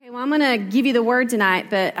I'm going to give you the word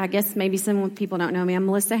tonight, but I guess maybe some people don't know me. I'm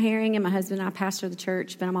Melissa Herring, and my husband and I pastor the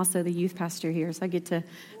church, but I'm also the youth pastor here, so I get to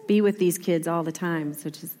be with these kids all the time,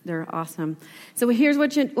 they're awesome. So here's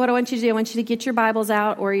what I want you to do. I want you to get your Bibles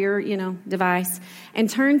out or your, device and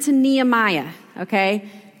turn to Nehemiah, okay?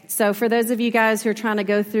 So for those of you guys who are trying to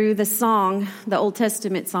go through the song, the Old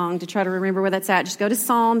Testament song, to try to remember where that's at, just go to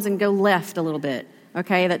Psalms and go left a little bit,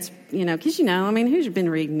 okay? That's, because who's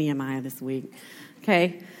been reading Nehemiah this week?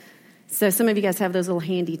 Okay, so some of you guys have those little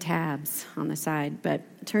handy tabs on the side, but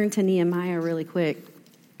turn to Nehemiah really quick,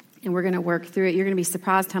 and we're going to work through it. You're going to be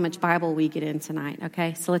surprised how much Bible we get in tonight,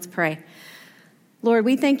 okay? So let's pray. Lord,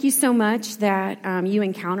 we thank you so much that you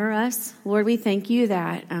encounter us. Lord, we thank you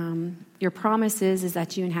that your promise is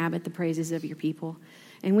that you inhabit the praises of your people,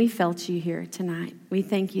 and we felt you here tonight. We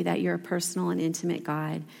thank you that you're a personal and intimate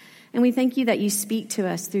God. And we thank you that you speak to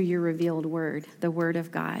us through your revealed word, the word of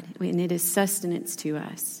God. And it is sustenance to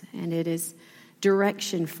us, and it is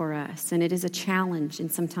direction for us, and it is a challenge, and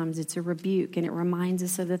sometimes it's a rebuke, and it reminds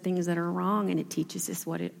us of the things that are wrong, and it teaches us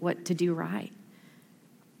what to do right.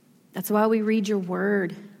 That's why we read your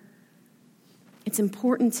word. It's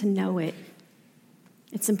important to know it.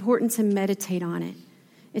 It's important to meditate on it.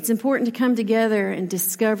 It's important to come together and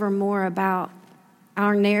discover more about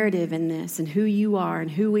our narrative in this and who you are and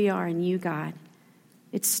who we are in you, God.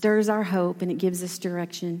 It stirs our hope and it gives us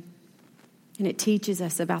direction and it teaches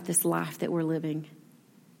us about this life that we're living.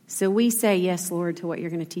 So we say yes, Lord, to what you're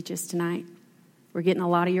going to teach us tonight. We're getting a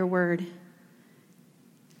lot of your word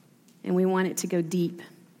and we want it to go deep.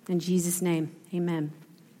 In Jesus' name, amen.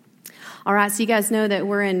 All right, so you guys know that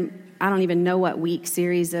we're in, I don't even know what week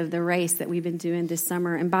series of the race that we've been doing this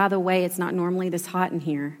summer. And by the way, it's not normally this hot in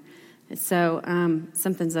here. So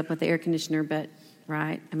something's up with the air conditioner, but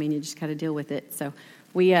right, you just got to deal with it. So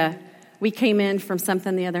we came in from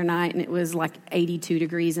something the other night, and it was like 82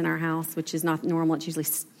 degrees in our house, which is not normal. It's usually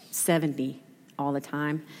 70 all the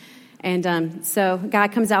time. And so a guy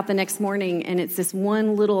comes out the next morning, and it's this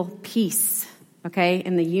one little piece, okay,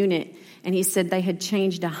 in the unit. And he said they had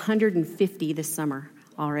changed 150 this summer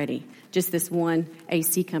already, just this one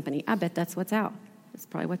AC company. I bet that's what's out. That's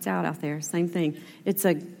probably what's out there. Same thing. It's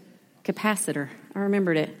a capacitor. I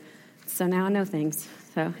remembered it. So now I know things.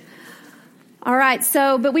 So, all right.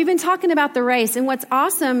 But we've been talking about the race, and what's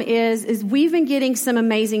awesome is we've been getting some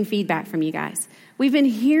amazing feedback from you guys. We've been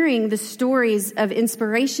hearing the stories of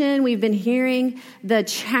inspiration. We've been hearing the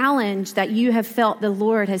challenge that you have felt the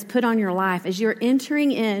Lord has put on your life as you're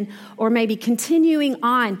entering in or maybe continuing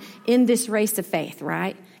on in this race of faith,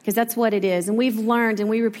 right? Because that's what it is. And we've learned, and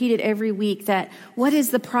we repeat it every week, that what is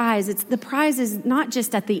the prize? The prize is not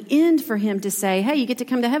just at the end for him to say, hey, you get to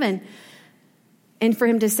come to heaven. And for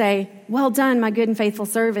him to say, well done, my good and faithful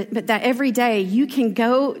servant. But that every day you can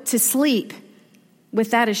go to sleep with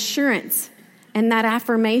that assurance and that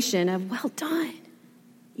affirmation of, well done.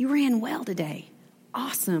 You ran well today.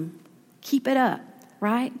 Awesome. Keep it up,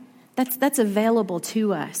 right? That's available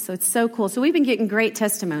to us. So it's so cool. So we've been getting great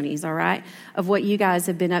testimonies, all right, of what you guys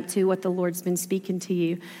have been up to, what the Lord's been speaking to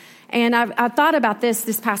you. And I thought about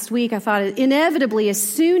this past week. I thought inevitably, as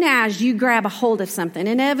soon as you grab a hold of something,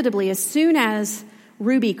 inevitably, as soon as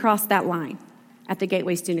Ruby crossed that line at the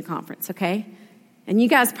Gateway Student Conference, okay? And you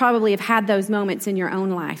guys probably have had those moments in your own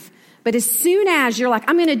life. But as soon as you're like,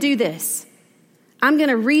 I'm going to do this. I'm going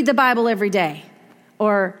to read the Bible every day.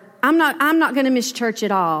 Or I'm not going to miss church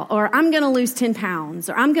at all, or I'm going to lose 10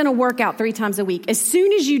 pounds, or I'm going to work out 3 times a week. As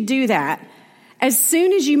soon as you do that, as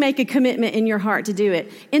soon as you make a commitment in your heart to do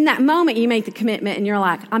it, in that moment you make the commitment and you're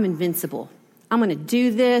like, I'm invincible. I'm going to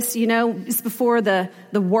do this, it's before the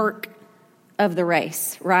work of the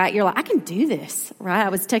race, right? You're like, I can do this, right? I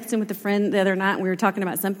was texting with a friend the other night and we were talking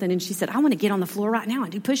about something and she said, I want to get on the floor right now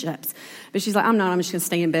and do push-ups. But she's like, I'm just going to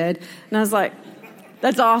stay in bed. And I was like,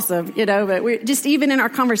 that's awesome, but we're just even in our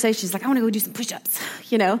conversations, like, I want to go do some push-ups,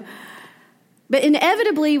 But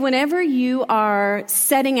inevitably, whenever you are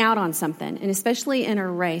setting out on something, and especially in a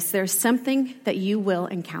race, there's something that you will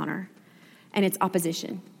encounter, and it's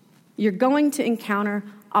opposition. You're going to encounter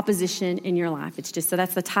opposition in your life. It's just, so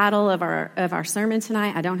that's the title of our sermon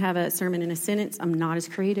tonight. I don't have a sermon in a sentence. I'm not as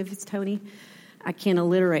creative as Tony. I can't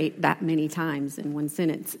alliterate that many times in one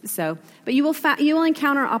sentence. But you will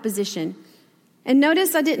encounter opposition. And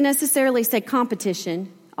notice I didn't necessarily say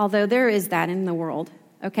competition, although there is that in the world,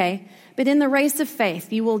 okay? But in the race of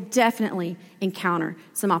faith, you will definitely encounter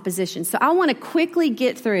some opposition. So I want to quickly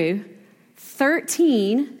get through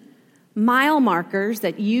 13 mile markers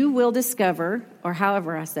that you will discover, or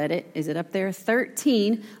however I said it, is it up there?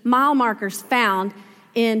 13 mile markers found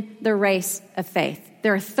in the race of faith.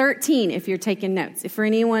 There are 13 if you're taking notes. If for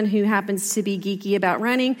anyone who happens to be geeky about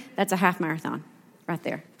running, that's a half marathon right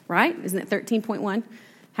there, right? Isn't it 13.1?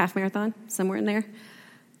 Half marathon, somewhere in there.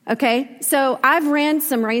 Okay, so I've ran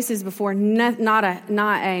some races before, not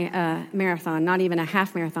a marathon, not even a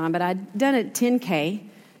half marathon, but I'd done a 10K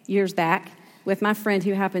years back with my friend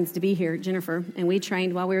who happens to be here, Jennifer, and we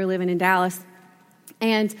trained while we were living in Dallas.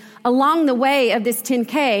 And along the way of this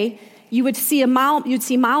 10K, you'd see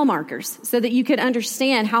mile markers so that you could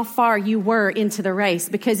understand how far you were into the race.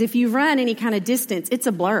 Because if you run any kind of distance, it's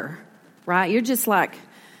a blur, right? You're just like,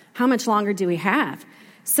 how much longer do we have?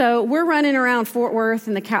 So we're running around Fort Worth,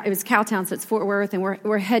 and it was Cowtown, so it's Fort Worth, and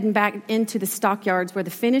we're heading back into the stockyards where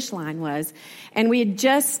the finish line was. And we had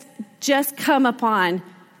just come upon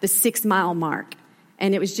the 6 mile mark.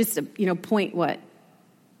 And it was just point,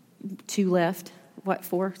 2 left?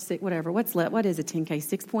 4, 6, whatever. What's left? What is a 10K?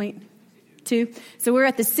 6.2? So we're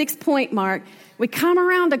at the 6 point mark. We come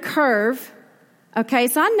around a curve. Okay,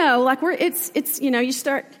 so I know,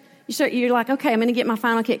 you're like, okay, I'm going to get my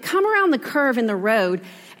final kick. Come around the curve in the road,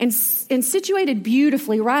 and situated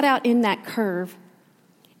beautifully right out in that curve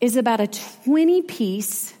is about a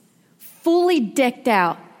 20-piece, fully decked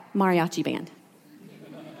out mariachi band.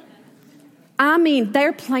 I mean,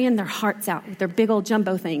 they're playing their hearts out with their big old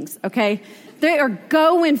jumbo things, okay? They are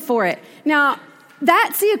going for it. Now,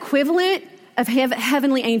 that's the equivalent of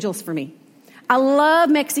heavenly angels for me. I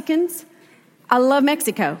love Mexicans. I love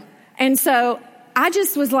Mexico. And so I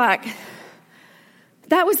just was like,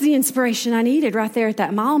 that was the inspiration I needed right there at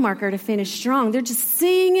that mile marker to finish strong. They're just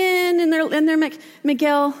singing, and they're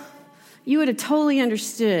Miguel, you would have totally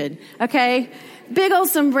understood, okay? Big old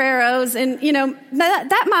sombreros, and,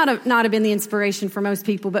 that might not have been the inspiration for most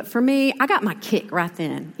people, but for me, I got my kick right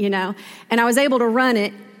then, and I was able to run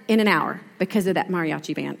it in an hour because of that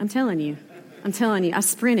mariachi band. I'm telling you, I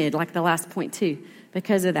sprinted like the last 0.2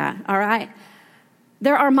 because of that, all right?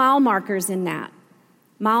 There are mile markers in that.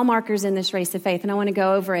 Mile markers in this race of faith, and I want to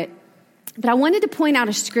go over it. But I wanted to point out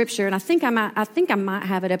a scripture, and I think I might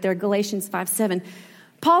have it up there, Galatians 5:7.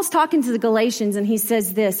 Paul's talking to the Galatians, and he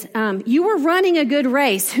says this, you were running a good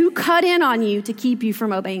race. Who cut in on you to keep you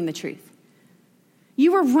from obeying the truth?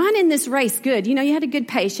 You were running this race good. You had a good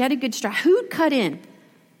pace. You had a good stride. Who cut in?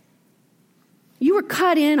 You were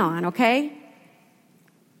cut in on, okay?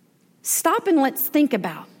 Stop and let's think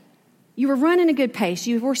about. You were running a good pace.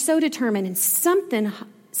 You were so determined, and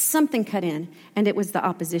something cut in, and it was the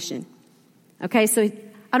opposition. Okay, so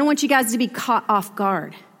I don't want you guys to be caught off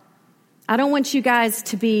guard. I don't want you guys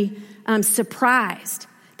to be surprised.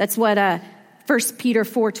 That's what 1 Peter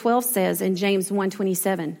 4:12 says in James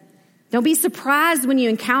 1:27. Don't be surprised when you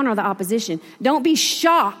encounter the opposition. Don't be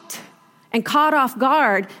shocked and caught off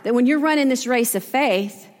guard that when you're running this race of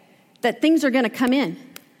faith, that things are going to come in.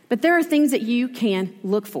 But there are things that you can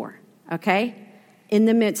look for, okay, in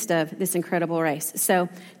the midst of this incredible race. So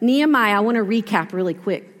Nehemiah, I want to recap really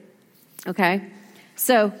quick, okay?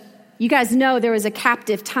 So you guys know there was a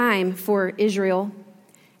captive time for Israel,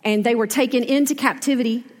 and they were taken into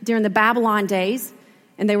captivity during the Babylon days,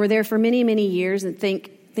 and they were there for many, many years, and think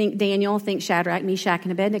Daniel, think Shadrach, Meshach,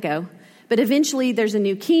 and Abednego. But eventually there's a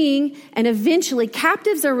new king, and eventually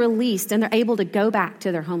captives are released, and they're able to go back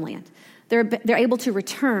to their homeland. They're able to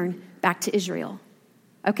return back to Israel,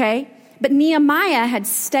 okay? But Nehemiah had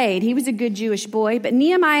stayed. He was a good Jewish boy, but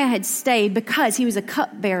Nehemiah had stayed because he was a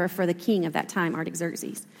cupbearer for the king of that time,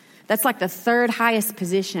 Artaxerxes. That's like the third highest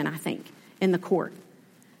position, I think, in the court.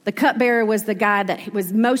 The cupbearer was the guy that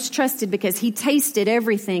was most trusted because he tasted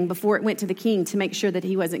everything before it went to the king to make sure that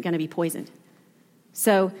he wasn't going to be poisoned.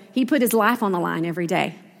 So he put his life on the line every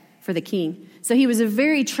day for the king. So he was a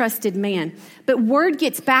very trusted man. But word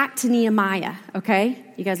gets back to Nehemiah, okay?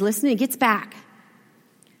 You guys listening? It gets back.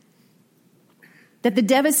 That the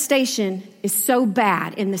devastation is so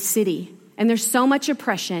bad in the city, and there's so much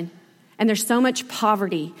oppression, and there's so much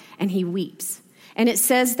poverty, and he weeps. And it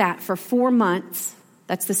says that for 4 months,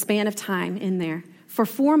 that's the span of time in there. For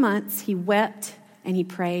 4 months, he wept, and he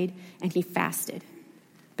prayed, and he fasted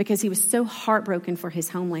because he was so heartbroken for his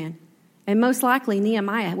homeland. And most likely,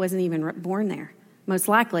 Nehemiah wasn't even born there. Most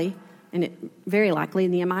likely, very likely,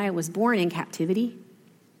 Nehemiah was born in captivity.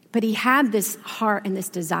 But he had this heart and this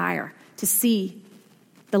desire to see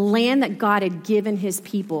the land that God had given his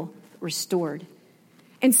people restored.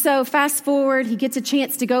 And so fast forward, he gets a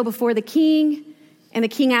chance to go before the king. And the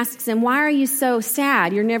king asks him, why are you so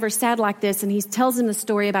sad? You're never sad like this. And he tells him the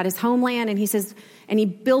story about his homeland. And he says, and he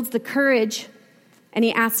builds the courage. And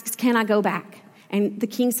he asks, can I go back? And the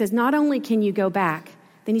king says, not only can you go back,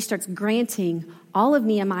 then he starts granting all of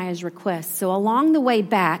Nehemiah's requests. So along the way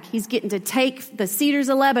back, he's getting to take the cedars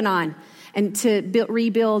of Lebanon and to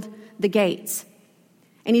rebuild the gates.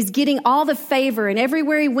 And he's getting all the favor, and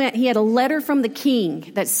everywhere he went, he had a letter from the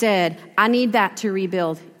king that said, I need that to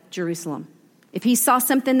rebuild Jerusalem. If he saw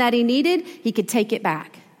something that he needed, he could take it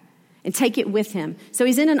back and take it with him. So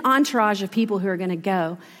he's in an entourage of people who are going to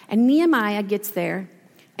go. And Nehemiah gets there,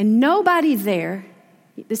 and nobody there,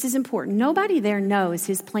 this is important, nobody there knows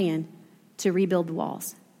his plan to rebuild the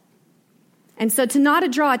walls. And so to not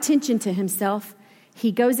draw attention to himself,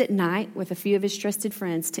 he goes at night with a few of his trusted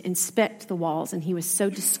friends to inspect the walls, and he was so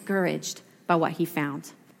discouraged by what he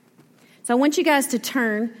found. So I want you guys to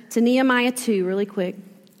turn to Nehemiah 2 really quick.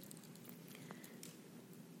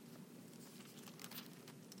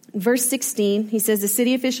 Verse 16, he says, the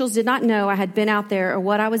city officials did not know I had been out there or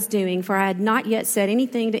what I was doing, for I had not yet said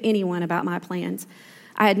anything to anyone about my plans.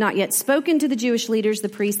 I had not yet spoken to the Jewish leaders, the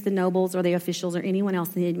priests, the nobles, or the officials, or anyone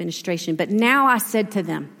else in the administration. But now I said to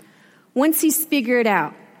them, once he's figured it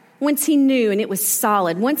out, once he knew and it was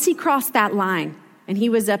solid, once he crossed that line and he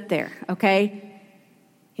was up there, okay?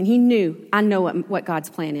 And he knew, I know what God's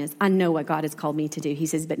plan is. I know what God has called me to do. He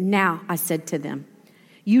says, but now I said to them,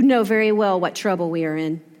 you know very well what trouble we are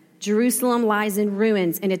in. Jerusalem lies in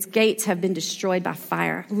ruins and its gates have been destroyed by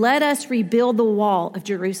fire. Let us rebuild the wall of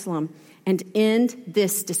Jerusalem and end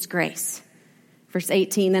this disgrace. Verse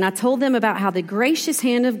 18, then I told them about how the gracious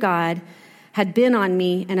hand of God had been on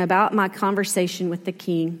me and about my conversation with the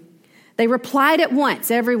king. They replied at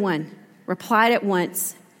once, everyone replied at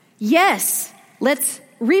once, yes, let's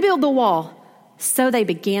rebuild the wall. So they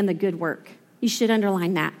began the good work. You should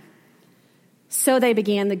underline that. So they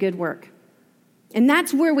began the good work. And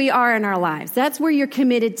that's where we are in our lives. That's where you're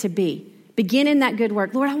committed to be. Begin in that good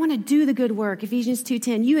work. Lord, I want to do the good work. Ephesians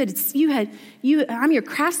 2:10. I'm your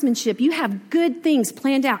craftsmanship. You have good things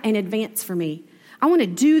planned out in advance for me. I want to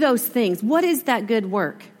do those things. What is that good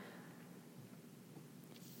work?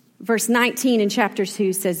 Verse 19 in chapter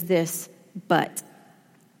 2 says this, but.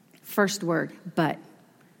 First word, but.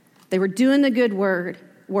 They were doing the good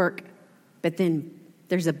work, but then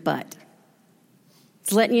there's a but.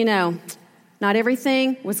 It's letting you know, not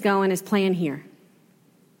everything was going as planned here.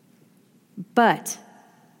 But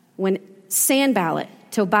when Sanballat,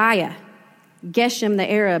 Tobiah, Geshem the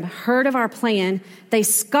Arab heard of our plan, they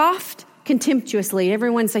scoffed contemptuously.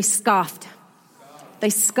 Everyone say scoffed. They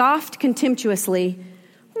scoffed contemptuously.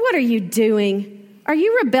 What are you doing? Are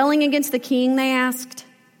you rebelling against the king? They asked.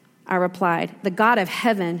 I replied, the God of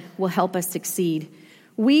heaven will help us succeed.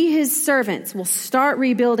 We, his servants, will start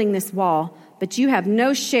rebuilding this wall, but you have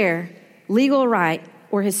no share, legal right,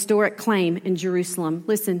 or historic claim in Jerusalem.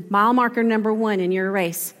 Listen, mile marker number 1 in your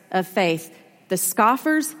race of faith. The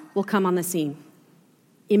scoffers will come on the scene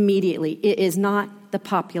immediately. It is not the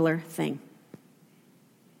popular thing.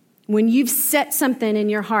 When you've set something in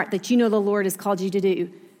your heart that you know the Lord has called you to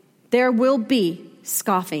do, there will be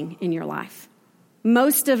scoffing in your life.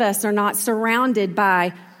 Most of us are not surrounded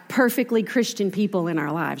by perfectly Christian people in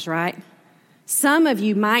our lives, right? Some of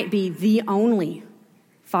you might be the only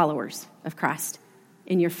followers of Christ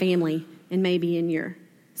in your family and maybe in your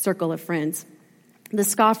circle of friends. The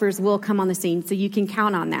scoffers will come on the scene, so you can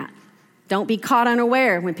count on that. Don't be caught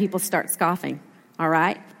unaware when people start scoffing, all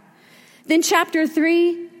right? Then chapter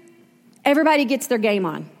 3, everybody gets their game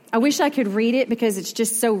on. I wish I could read it because it's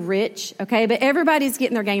just so rich, okay? But everybody's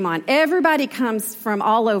getting their game on. Everybody comes from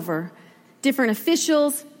all over, different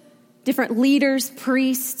officials, different leaders,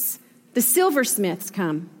 priests. The silversmiths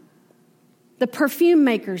come. The perfume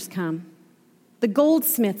makers come. The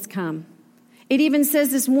goldsmiths come. It even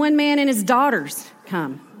says this one man and his daughters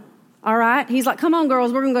come. All right? He's like, come on,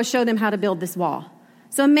 girls, we're going to go show them how to build this wall.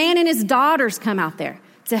 So a man and his daughters come out there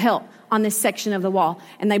to help on this section of the wall.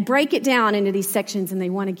 And they break it down into these sections and they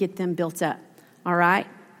want to get them built up. All right?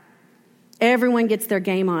 Everyone gets their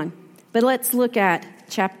game on. But let's look at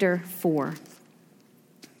chapter 4.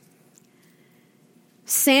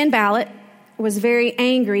 Sanballat was very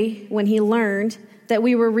angry when he learned that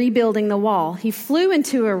we were rebuilding the wall. He flew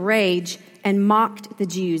into a rage and mocked the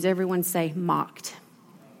Jews. Everyone say mocked.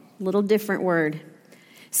 Little different word.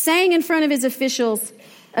 Saying in front of his officials,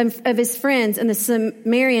 of his friends and the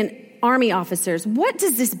Samaritan army officers, what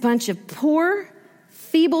does this bunch of poor,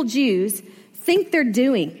 feeble Jews think they're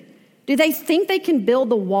doing? Do they think they can build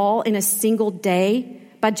the wall in a single day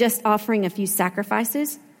by just offering a few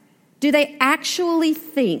sacrifices? Do they actually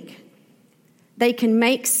think they can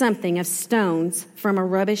make something of stones from a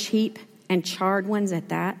rubbish heap and charred ones at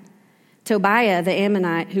that? Tobiah the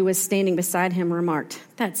Ammonite, who was standing beside him, remarked,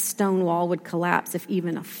 that stone wall would collapse if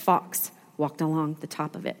even a fox walked along the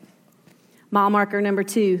top of it. Mile marker number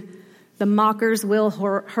 2, the mockers will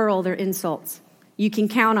hurl their insults. You can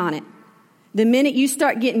count on it. The minute you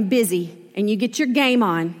start getting busy and you get your game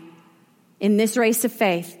on in this race of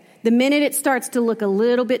faith, the minute it starts to look a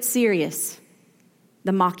little bit serious,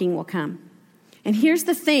 the mocking will come. And here's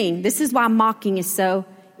the thing. This is why mocking is so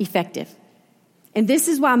effective. And this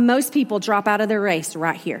is why most people drop out of the race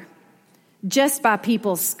right here. Just by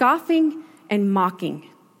people scoffing and mocking.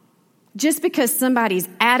 Just because somebody's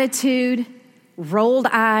attitude, rolled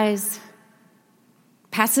eyes,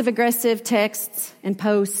 passive-aggressive texts and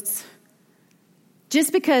posts,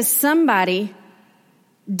 just because somebody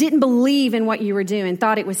didn't believe in what you were doing,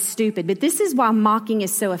 thought it was stupid. But this is why mocking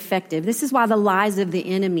is so effective. This is why the lies of the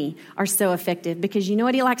enemy are so effective. Because you know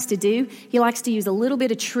what he likes to do? He likes to use a little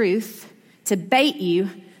bit of truth to bait you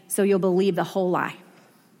so you'll believe the whole lie.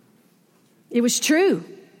 It was true.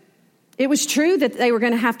 It was true that they were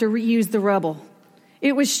going to have to reuse the rubble.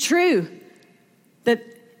 It was true that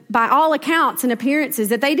by all accounts and appearances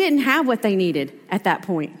that they didn't have what they needed at that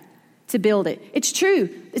point to build it. It's true.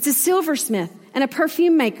 It's a silversmith and a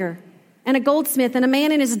perfume maker and a goldsmith and a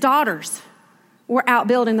man and his daughters were out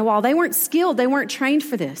building the wall. They weren't skilled. They weren't trained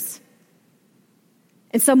for this.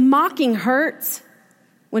 And so mocking hurts.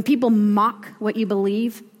 When people mock what you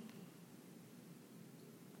believe,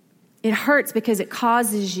 it hurts because it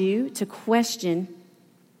causes you to question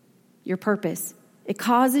your purpose. It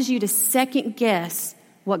causes you to second guess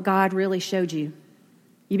what God really showed you.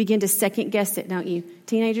 You begin to second guess it, don't you?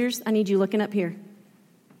 Teenagers, I need you looking up here.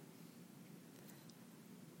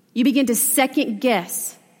 You begin to second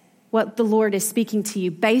guess what the Lord is speaking to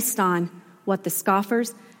you based on what the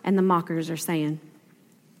scoffers and the mockers are saying.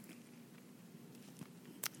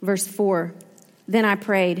 Verse 4, then I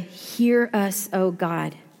prayed, hear us, O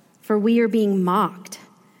God, for we are being mocked.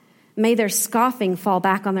 May their scoffing fall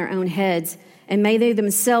back on their own heads, and may they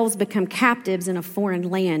themselves become captives in a foreign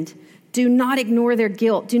land. Do not ignore their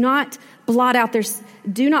guilt. Do not blot out their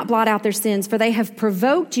sins, for they have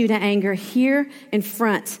provoked you to anger here in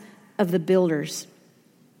front of the builders.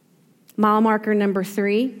 Mile marker number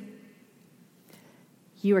 3,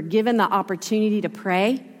 you are given the opportunity to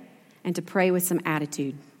pray and to pray with some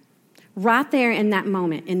attitude. Right there in that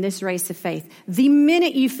moment, in this race of faith, the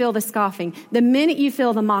minute you feel the scoffing, the minute you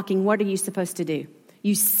feel the mocking, what are you supposed to do?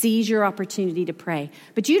 You seize your opportunity to pray.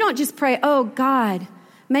 But you don't just pray, oh God,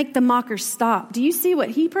 make the mockers stop. Do you see what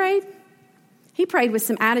he prayed? He prayed with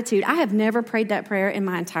some attitude. I have never prayed that prayer in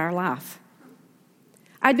my entire life.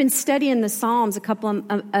 I'd been studying the Psalms a couple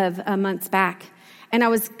of months back, and I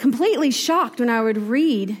was completely shocked when I would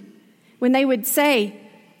read, when they would say,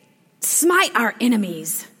 smite our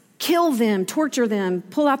enemies. Kill them, torture them,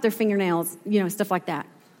 pull out their fingernails, stuff like that.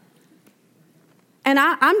 And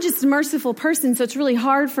I'm just a merciful person, so it's really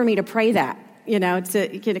hard for me to pray that,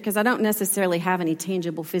 because I don't necessarily have any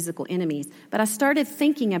tangible physical enemies. But I started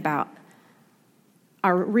thinking about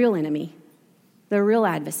our real enemy, the real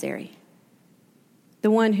adversary,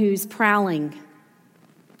 the one who's prowling,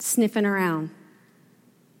 sniffing around,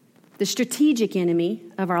 the strategic enemy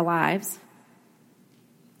of our lives.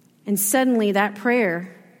 And suddenly that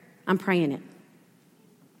prayer, I'm praying it.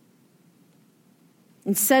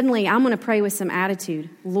 And suddenly I'm going to pray with some attitude.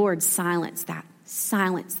 Lord, silence that.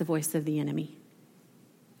 Silence the voice of the enemy.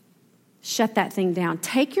 Shut that thing down.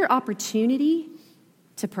 Take your opportunity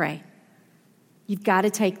to pray. You've got to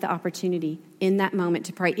take the opportunity in that moment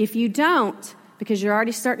to pray. If you don't, because you're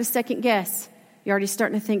already starting to second guess, you're already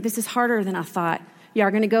starting to think, this is harder than I thought. You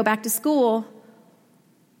are going to go back to school.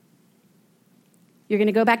 You're going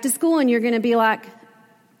to go back to school and you're going to be like,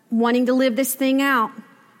 wanting to live this thing out.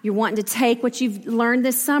 You're wanting to take what you've learned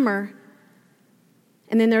this summer.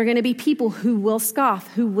 And then there are going to be people who will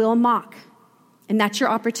scoff, who will mock. And that's your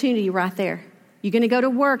opportunity right there. You're going to go to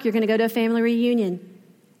work. You're going to go to a family reunion.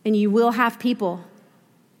 And you will have people.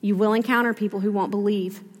 You will encounter people who won't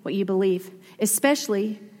believe what you believe.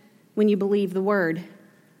 Especially when you believe the word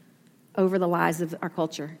over the lies of our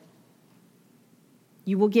culture.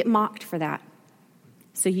 You will get mocked for that.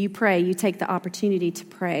 So you pray, you take the opportunity to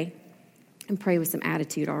pray and pray with some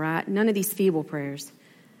attitude, all right? None of these feeble prayers.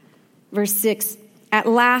 Verse 6, at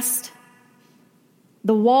last,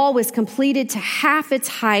 the wall was completed to half its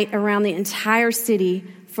height around the entire city,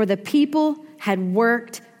 for the people had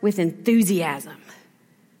worked with enthusiasm.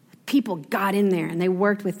 People got in there and they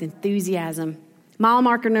worked with enthusiasm. Mile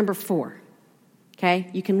marker number 4, okay?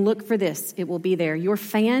 You can look for this. It will be there. Your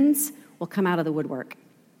fans will come out of the woodwork.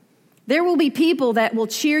 There will be people that will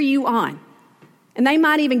cheer you on. And they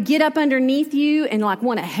might even get up underneath you and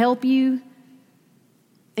want to help you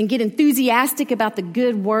and get enthusiastic about the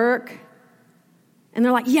good work. And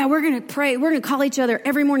they're like, yeah, we're going to pray. We're going to call each other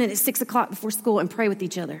every morning at 6 o'clock before school and pray with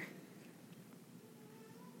each other.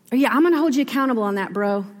 Or yeah, I'm going to hold you accountable on that,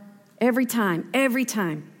 bro. Every time.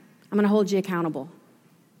 I'm going to hold you accountable.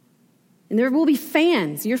 And there will be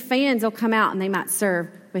fans. Your fans will come out and they might serve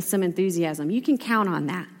with some enthusiasm. You can count on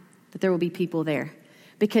that there will be people there.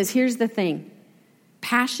 Because here's the thing.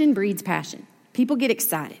 Passion breeds passion. People get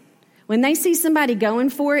excited. When they see somebody going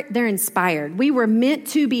for it, they're inspired. We were meant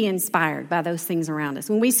to be inspired by those things around us.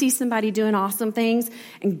 When we see somebody doing awesome things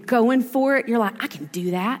and going for it, you're like, I can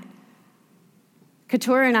do that.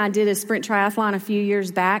 Katora and I did a sprint triathlon a few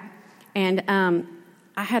years back, and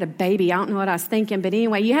I had a baby. I don't know what I was thinking, but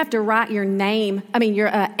anyway, you have to write your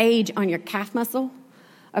age on your calf muscle,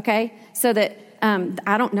 okay? So that,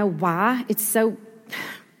 I don't know why, it's so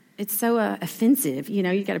offensive. You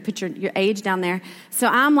know, you got to put your age down there. So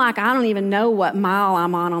I'm like, I don't even know what mile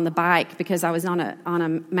I'm on the bike because I was on a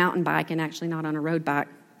mountain bike and actually not on a road bike.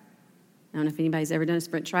 I don't know if anybody's ever done a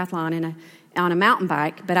sprint triathlon on a mountain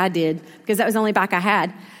bike, but I did because that was the only bike I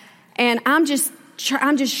had. And I'm just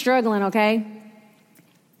struggling, okay?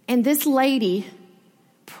 And this lady,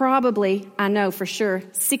 probably, I know for sure,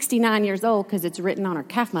 69 years old because it's written on her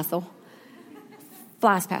calf muscle,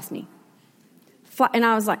 flies past me. And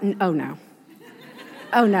I was like, oh no.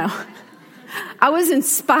 Oh no. I was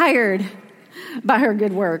inspired by her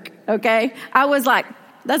good work, okay? I was like,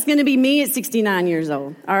 that's going to be me at 69 years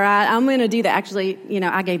old, all right? I'm going to do that. Actually,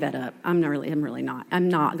 I gave that up. I'm really not. I'm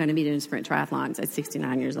not going to be doing sprint triathlons at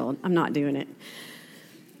 69 years old. I'm not doing it.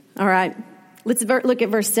 All right. Let's look at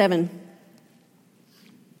verse 7.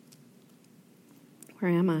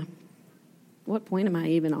 Where am I? What point am I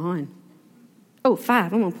even on? Oh,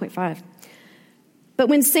 5. I'm on point 5. But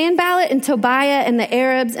when Sanballat and Tobiah and the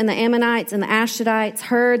Arabs and the Ammonites and the Ashdodites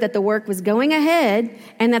heard that the work was going ahead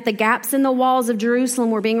and that the gaps in the walls of Jerusalem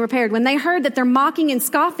were being repaired, when they heard that their mocking and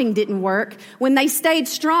scoffing didn't work, when they stayed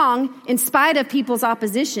strong in spite of people's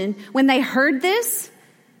opposition, when they heard this,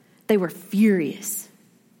 they were furious.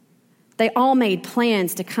 They all made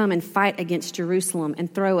plans to come and fight against Jerusalem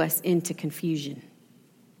and throw us into confusion.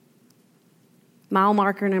 Mile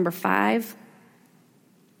marker number 5.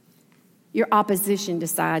 Your opposition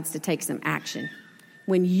decides to take some action.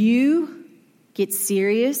 When you get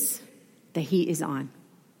serious, the heat is on.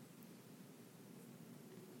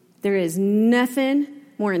 There is nothing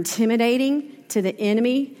more intimidating to the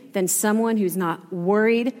enemy than someone who's not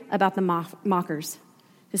worried about the mockers.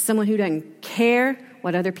 Just someone who doesn't care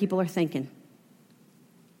what other people are thinking.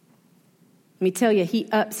 Let me tell you, he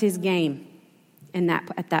ups his game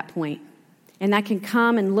at that point. And that can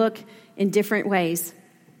come and look in different ways.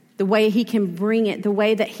 The way he can bring it, the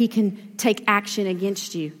way that he can take action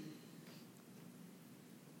against you.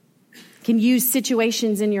 He can use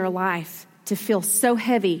situations in your life to feel so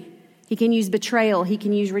heavy. He can use betrayal. He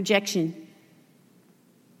can use rejection.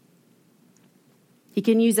 He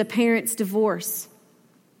can use a parent's divorce.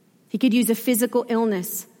 He could use a physical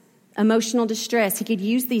illness, emotional distress. He could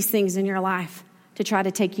use these things in your life to try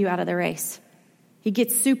to take you out of the race. He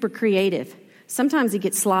gets super creative. Sometimes he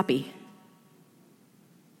gets sloppy.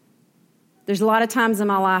 There's a lot of times in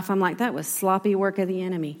my life I'm like, that was sloppy work of the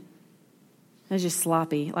enemy. That was just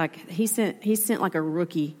sloppy. Like he sent like a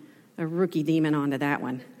rookie demon onto that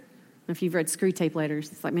one. If you've read Screw Tape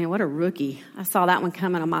Letters, it's like, man, what a rookie. I saw that one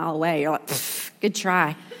coming a mile away. You're like, good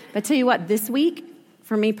try. But I tell you what, this week,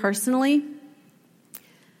 for me personally,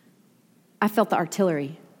 I felt the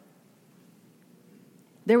artillery.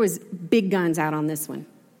 There was big guns out on this one.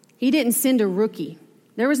 He didn't send a rookie.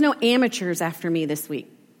 There was no amateurs after me this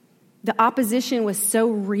week. The opposition was so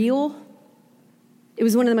real. It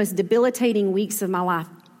was one of the most debilitating weeks of my life,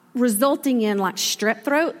 resulting in like strep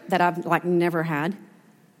throat that I've like never had.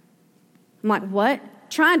 I'm like, what?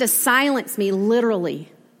 Trying to silence me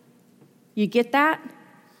literally. You get that?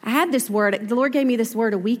 I had this word. The Lord gave me this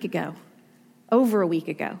word over a week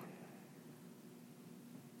ago.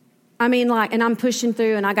 I mean, and I'm pushing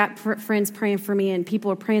through, and I got friends praying for me, and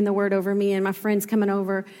people are praying the word over me, and my friends coming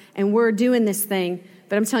over, and we're doing this thing.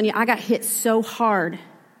 But I'm telling you, I got hit so hard.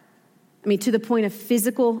 I mean, to the point of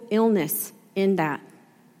physical illness in that.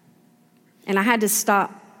 And I had to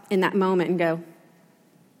stop in that moment and go,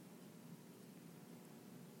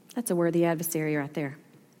 that's a worthy adversary right there.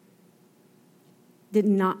 Did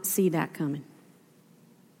not see that coming.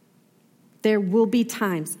 There will be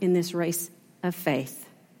times in this race of faith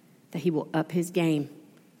that he will up his game.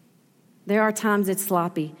 There are times it's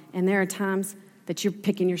sloppy, and there are times that you're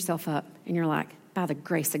picking yourself up, and you're like, by the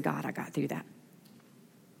grace of God, I got through that.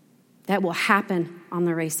 That will happen on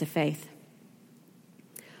the race of faith.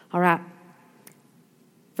 All right.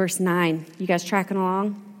 Verse 9. You guys tracking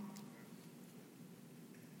along?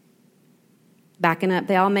 Backing up.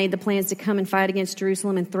 They all made the plans to come and fight against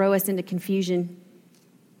Jerusalem and throw us into confusion.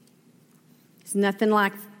 It's nothing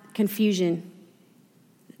like confusion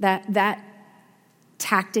That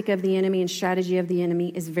tactic of the enemy and strategy of the enemy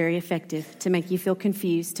is very effective to make you feel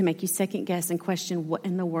confused, to make you second guess and question what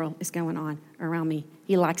in the world is going on around me.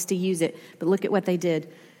 He likes to use it. But look at what they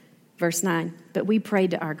did. Verse 9, but we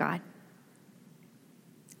prayed to our God.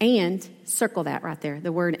 And, circle that right there,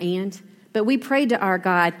 the word and. But we prayed to our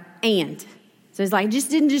God and. So it's like,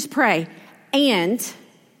 didn't just pray. And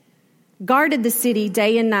guarded the city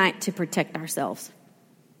day and night to protect ourselves.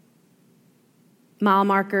 Mile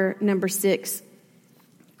marker number 6.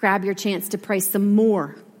 Grab your chance to pray some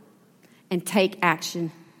more and take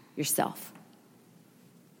action yourself.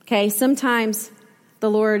 Okay, sometimes the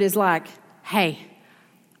Lord is like, hey,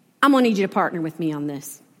 I'm going to need you to partner with me on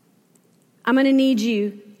this. I'm going to need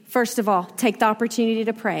you, first of all, take the opportunity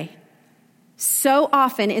to pray. So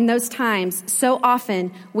often in those times,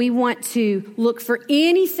 we want to look for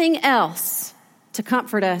anything else to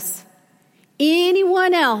comfort us,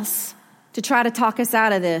 anyone else to try to talk us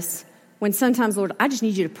out of this. When sometimes, Lord, I just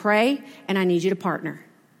need you to pray and I need you to partner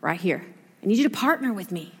right here. I need you to partner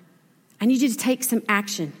with me. I need you to take some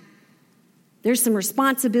action. There's some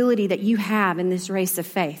responsibility that you have in this race of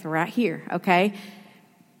faith right here, okay?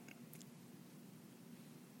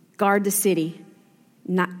 Guard the city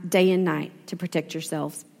day and night to protect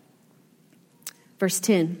yourselves. Verse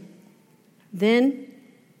 10, then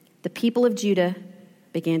the people of Judah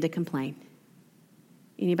began to complain.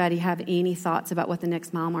 Anybody have any thoughts about what the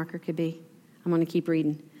next mile marker could be? I'm going to keep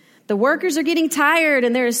reading. The workers are getting tired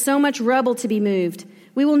and there is so much rubble to be moved.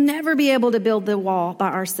 We will never be able to build the wall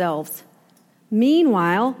by ourselves.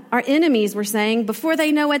 Meanwhile, our enemies were saying, before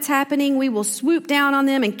they know what's happening, we will swoop down on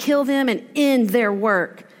them and kill them and end their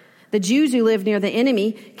work. The Jews who lived near the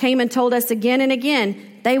enemy came and told us again and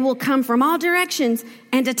again, they will come from all directions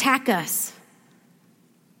and attack us.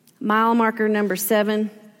 Mile marker number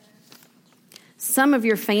 7. Some of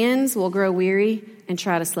your fans will grow weary and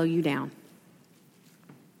try to slow you down.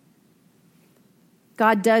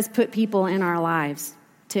 God does put people in our lives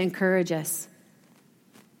to encourage us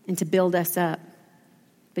and to build us up.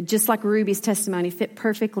 But just like Ruby's testimony fit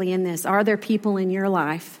perfectly in this, are there people in your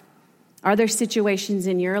life, are there situations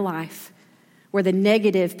in your life where the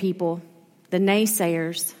negative people, the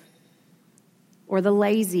naysayers, or the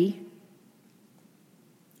lazy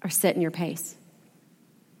are setting your pace?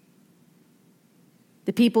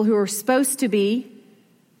 The people who are supposed to be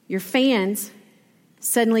your fans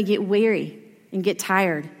suddenly get weary and get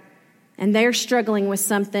tired. And they're struggling with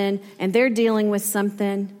something, and they're dealing with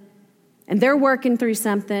something, and they're working through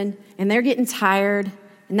something, and they're getting tired,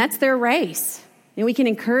 and that's their race. And we can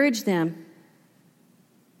encourage them.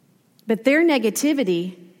 But their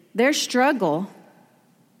negativity, their struggle,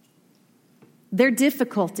 their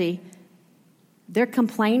difficulty, their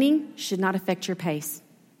complaining should not affect your pace.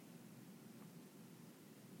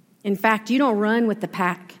 In fact, you don't run with the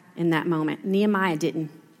pack in that moment. Nehemiah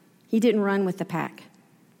didn't. He didn't run with the pack.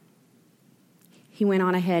 He went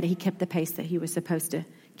on ahead. He kept the pace that he was supposed to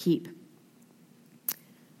keep.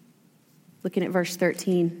 Looking at verse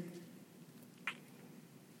 13.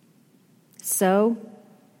 So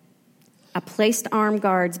I placed armed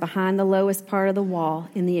guards behind the lowest part of the wall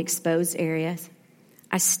in the exposed areas.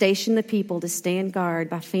 I stationed the people to stand guard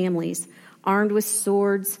by families, armed with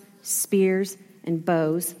swords, spears, and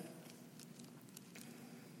bows.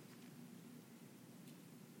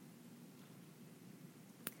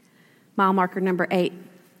 Mile marker number 8.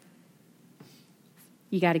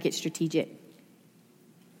 You got to get strategic.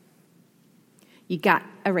 You got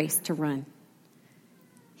a race to run.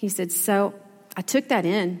 He said, so I took that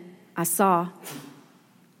in. I saw.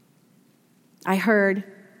 I heard.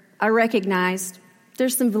 I recognized.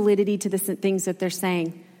 There's some validity to the things that they're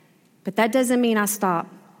saying. But that doesn't mean I stop.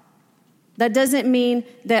 That doesn't mean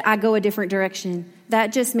that I go a different direction.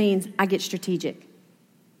 That just means I get strategic.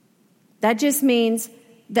 That just means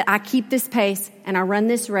that I keep this pace and I run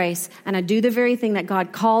this race and I do the very thing that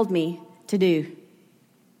God called me to do.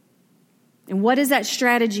 And what does that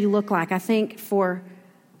strategy look like? I think for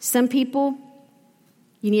some people,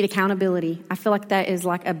 you need accountability. I feel like that is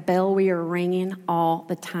like a bell we are ringing all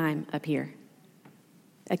the time up here.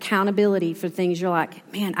 Accountability for things you're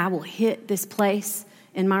like, man, I will hit this place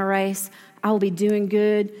in my race. I will be doing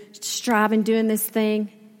good, striving, doing this thing.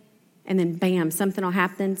 And then bam, something will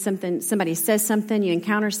happen. Somebody says something, you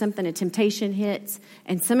encounter something, a temptation hits.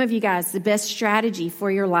 And some of you guys, the best strategy for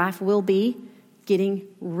your life will be getting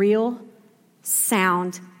real,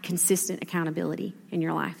 sound, consistent accountability in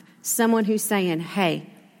your life. Someone who's saying, hey,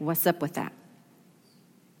 what's up with that?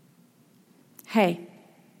 Hey,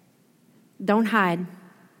 don't hide.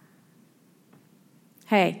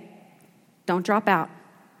 Hey, don't drop out.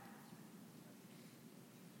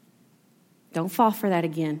 Don't fall for that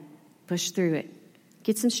again. Push through it.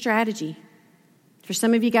 Get some strategy. For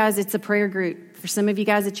some of you guys, it's a prayer group. For some of you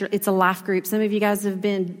guys, it's a life group. Some of you guys have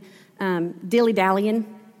been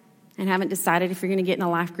dilly-dallying and haven't decided if you're going to get in a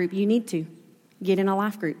life group. You need to get in a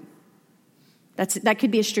life group. That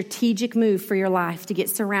could be a strategic move for your life, to get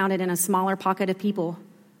surrounded in a smaller pocket of people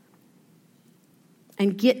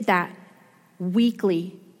and get that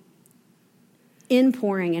weekly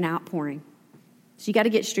inpouring and outpouring. So you got to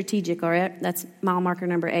get strategic, all right? That's mile marker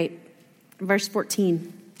number 8. Verse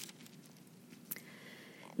 14.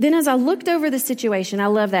 Then as I looked over the situation, I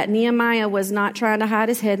love that. Nehemiah was not trying to hide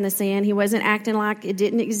his head in the sand. He wasn't acting like it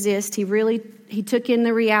didn't exist. He took in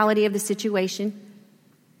the reality of the situation.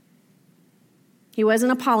 He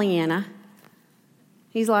wasn't a Pollyanna.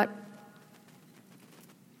 He's like,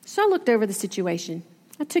 so I looked over the situation.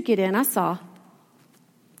 I took it in. I saw.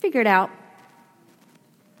 Figured out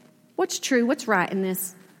what's true, what's right in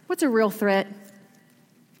this. What's a real threat?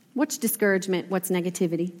 What's discouragement? What's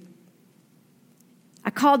negativity? I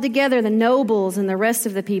called together the nobles and the rest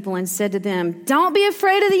of the people and said to them, don't be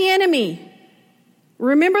afraid of the enemy.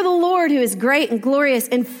 Remember the Lord who is great and glorious,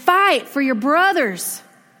 and fight for your brothers,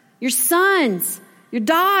 your sons, your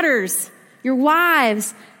daughters, your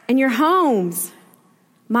wives, and your homes.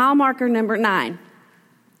 Mile marker number 9.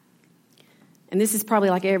 And this is probably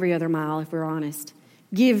like every other mile, if we're honest.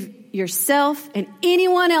 Give yourself and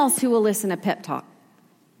anyone else who will listen a pep talk.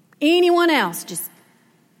 Anyone else, just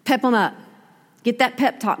pep them up. Get that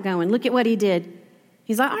pep talk going. Look at what he did.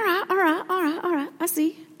 He's like, all right. I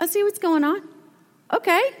see what's going on.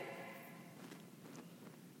 Okay.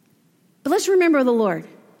 But let's remember the Lord.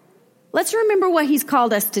 Let's remember what he's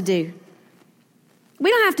called us to do. We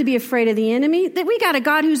don't have to be afraid of the enemy. That we got a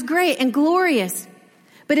God who's great and glorious.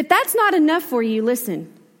 But if that's not enough for you,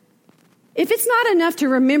 listen. If it's not enough to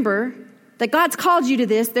remember that God's called you to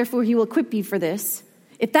this, therefore he will equip you for this.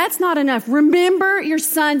 If that's not enough, remember your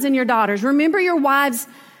sons and your daughters. Remember your wives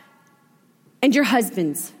and your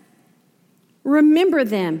husbands. Remember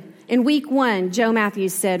them. In week 1, Joe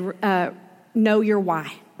Matthews said, know your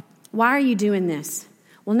why. Why are you doing this?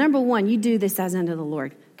 Well, number 1, you do this as unto the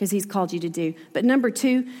Lord because he's called you to do. But number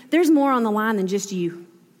 2, there's more on the line than just you.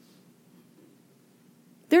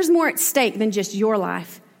 There's more at stake than just your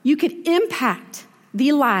life. You could impact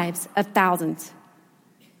the lives of thousands,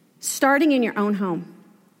 starting in your own home.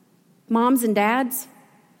 Moms and dads,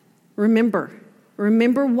 remember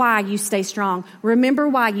why you stay strong. Remember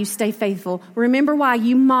why you stay faithful. Remember why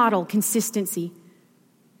you model consistency.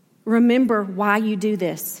 Remember why you do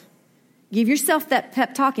this. Give yourself that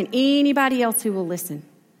pep talk and anybody else who will listen.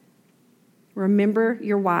 Remember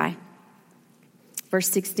your why. Verse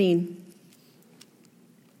 16.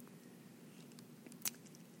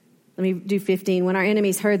 Let me do 15. When our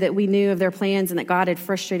enemies heard that we knew of their plans and that God had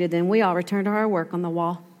frustrated them, we all returned to our work on the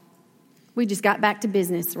wall. We just got back to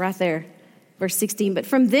business right there. Verse 16. But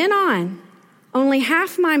from then on, only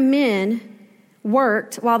half my men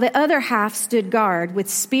worked while the other half stood guard with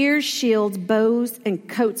spears, shields, bows, and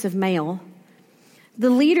coats of mail. The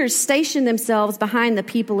leaders stationed themselves behind the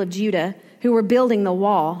people of Judah who were building the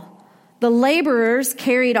wall. The laborers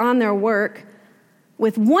carried on their work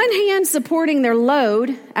with one hand supporting their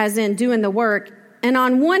load, as in doing the work, and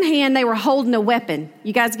on one hand they were holding a weapon.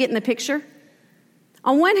 You guys getting the picture?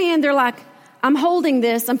 On one hand, they're like, I'm holding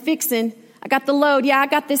this, I'm fixing, I got the load. Yeah, I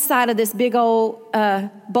got this side of this big old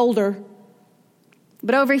boulder.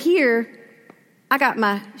 But over here, I got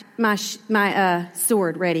my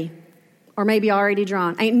sword ready, or maybe already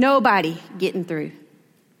drawn. Ain't nobody getting through.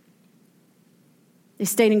 They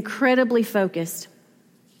stayed incredibly focused.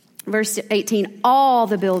 Verse 18, all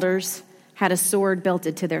the builders had a sword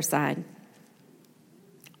belted to their side.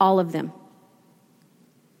 All of them.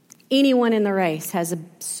 Anyone in the race has a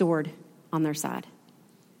sword on their side.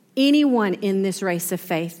 Anyone in this race of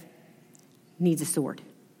faith needs a sword.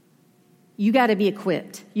 You got to be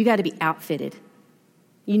equipped. You got to be outfitted.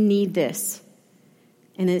 You need this.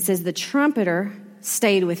 And it says, the trumpeter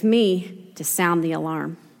stayed with me to sound the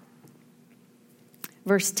alarm.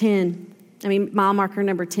 Verse 10, mile marker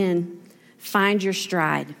number 10, find your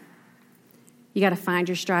stride. You got to find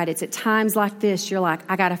your stride. It's at times like this, you're like,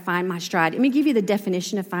 I got to find my stride. Let me give you the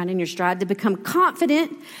definition of finding your stride: to become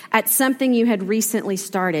confident at something you had recently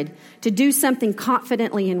started, to do something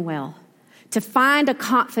confidently and well, to find a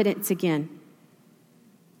confidence again.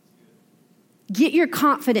 Get your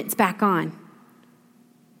confidence back on.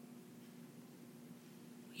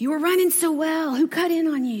 You were running so well. Who cut in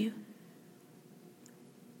on you?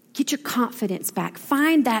 Get your confidence back.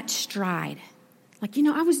 Find that stride. Like,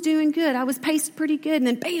 I was doing good. I was paced pretty good. And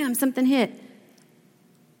then bam, something hit.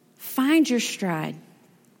 Find your stride.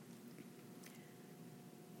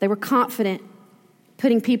 They were confident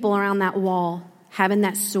putting people around that wall, having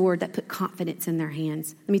that sword that put confidence in their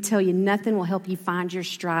hands. Let me tell you, nothing will help you find your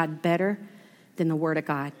stride better than the Word of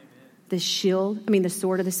God. The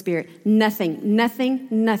sword of the Spirit.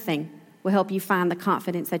 Nothing will help you find the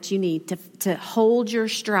confidence that you need to hold your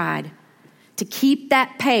stride, to keep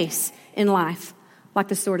that pace in life like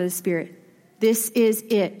the sword of the Spirit. This is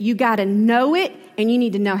it. You got to know it, and you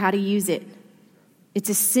need to know how to use it. It's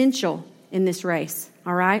essential in this race,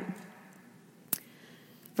 all right?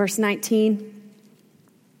 Verse 19.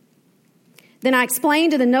 Then I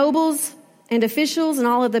explained to the nobles and officials and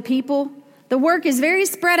all of the people, the work is very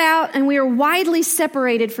spread out, and we are widely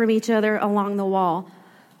separated from each other along the wall.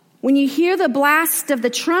 When you hear the blast of the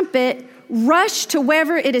trumpet, rush to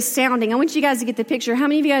wherever it is sounding. I want you guys to get the picture. How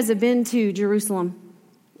many of you guys have been to Jerusalem?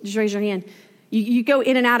 Just raise your hand. You go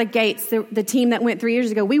in and out of gates. The team that went 3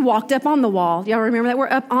 years ago, we walked up on the wall. Y'all remember that? We're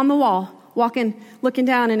up on the wall, walking, looking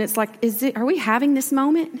down, and it's like, are we having this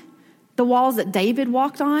moment? The walls that David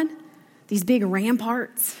walked on, these big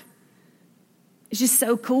ramparts. It's just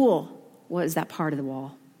so cool. What is that part of the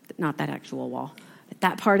wall? Not that actual wall, but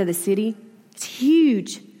that part of the city. It's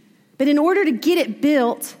huge. But in order to get it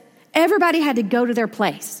built, everybody had to go to their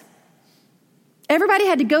place. Everybody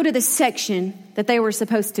had to go to the section that they were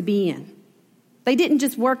supposed to be in. They didn't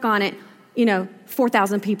just work on it,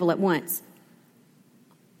 4,000 people at once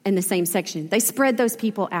in the same section. They spread those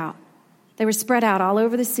people out. They were spread out all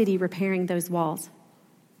over the city repairing those walls.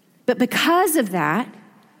 But because of that,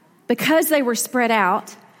 because they were spread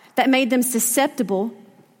out, that made them susceptible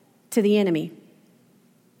to the enemy.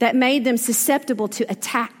 That made them susceptible to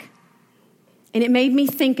attack. And it made me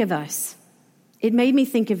think of us. It made me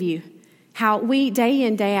think of you. How we, day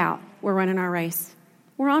in, day out, we're running our race.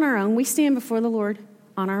 We're on our own. We stand before the Lord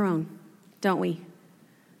on our own, don't we?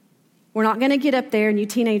 We're not going to get up there, and you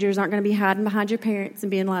teenagers aren't going to be hiding behind your parents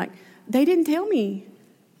and being like, they didn't tell me.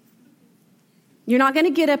 You're not going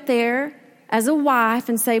to get up there as a wife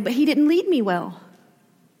and say, but he didn't lead me well.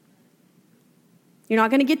 You're not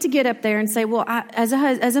going to get up there and say, well, as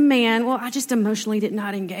a man, I just emotionally did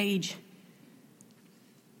not engage.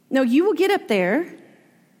 No, you will get up there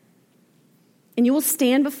and you will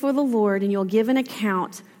stand before the Lord and you'll give an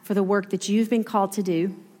account for the work that you've been called to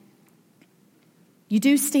do. You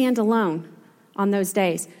do stand alone on those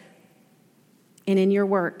days and in your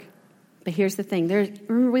work. But here's the thing.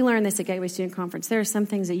 Remember, we learned this at Gateway Student Conference. There are some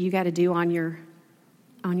things that you got to do on your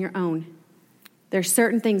own. There are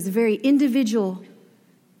certain things, very individual,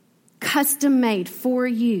 custom-made for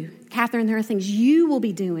you. Catherine, there are things you will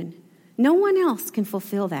be doing. No one else can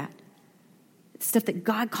fulfill that. It's stuff that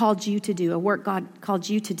God called you to do, a work God called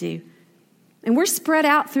you to do. And we're spread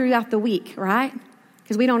out throughout the week, right?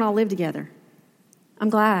 Because we don't all live together. I'm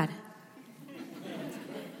glad.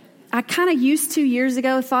 I kind of used to years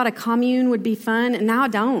ago, thought a commune would be fun, and now I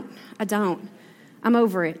don't. I'm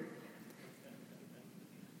over it.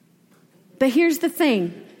 But here's the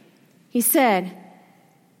thing. He said,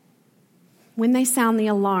 when they sound the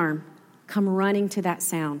alarm, come running to that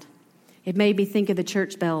sound. It made me think of the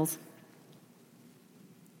church bells.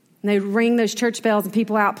 And they ring those church bells and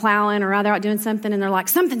people out plowing or they're out doing something and they're like,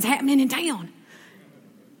 something's happening in town.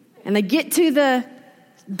 And they get to the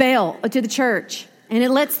bell, to the church, and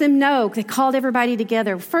it lets them know. They called everybody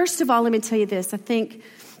together. First of all, let me tell you this. I think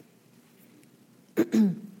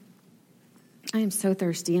I am so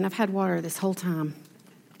thirsty, and I've had water this whole time.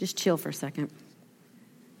 Just chill for a second.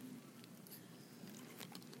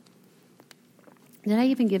 Did I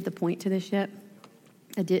even give the point to this yet?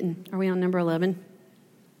 I didn't. Are we on number 11?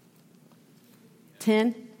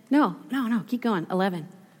 10? No, keep going. 11.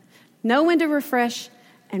 Know when to refresh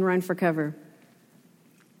and run for cover.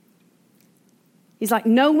 He's like,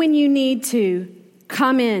 know when you need to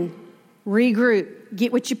come in, regroup,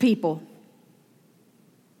 get with your people.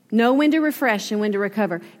 Know when to refresh and when to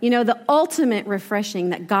recover. You know, the ultimate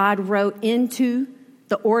refreshing that God wrote into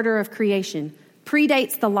the order of creation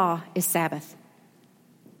predates the law is Sabbath.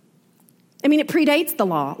 I mean, it predates the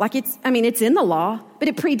law. It's in the law, but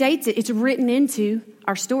it predates it. It's written into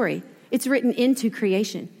our story. It's written into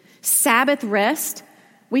creation. Sabbath rest,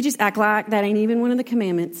 we just act like that ain't even one of the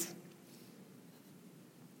commandments.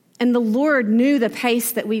 And the Lord knew the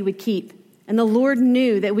pace that we would keep. And the Lord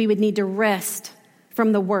knew that we would need to rest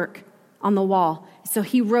from the work on the wall. So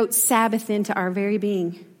he wrote Sabbath into our very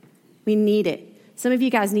being. We need it. Some of you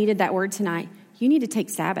guys needed that word tonight. You need to take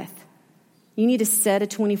Sabbath. You need to set a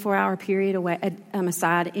 24-hour period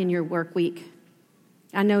aside in your work week.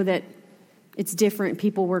 I know that it's different.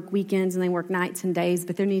 People work weekends and they work nights and days,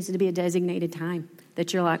 but there needs to be a designated time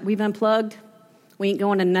that you're like, we've unplugged. We ain't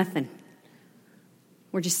going to nothing.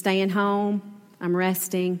 We're just staying home. I'm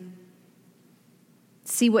resting.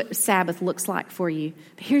 See what Sabbath looks like for you.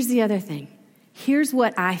 But here's the other thing. Here's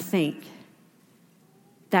what I think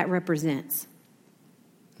that represents.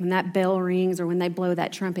 When that bell rings or when they blow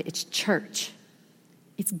that trumpet, it's church.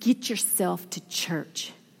 It's get yourself to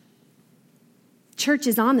church. Church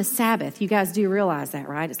is on the Sabbath. You guys do realize that,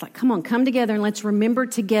 right? It's like, come on, come together and let's remember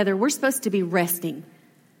together. We're supposed to be resting.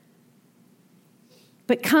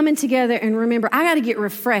 But coming together and remember, I got to get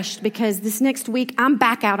refreshed because this next week I'm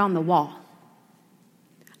back out on the wall.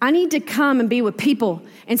 I need to come and be with people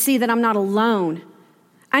and see that I'm not alone.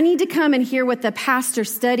 I need to come and hear what the pastor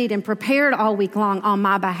studied and prepared all week long on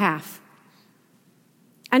my behalf.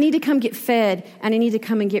 I need to come get fed and I need to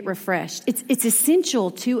come and get refreshed. It's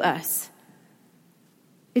essential to us.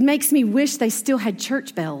 It makes me wish they still had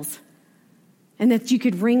church bells and that you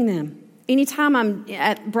could ring them. Anytime I'm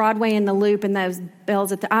at Broadway in the Loop and those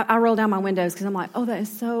bells, I roll down my windows because I'm like, oh, that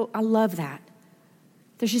is so, I love that.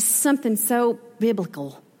 There's just something so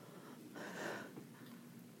biblical.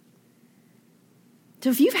 So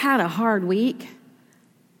if you've had a hard week,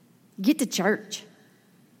 get to church.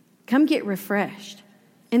 Come get refreshed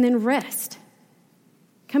and then rest.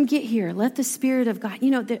 Come get here. Let the Spirit of God,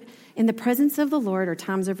 in the presence of the Lord are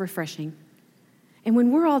times of refreshing. And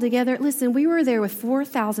when we're all together, listen, we were there with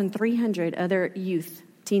 4,300 other youth,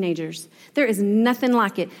 teenagers. There is nothing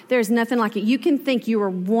like it. There is nothing like it. You can think you are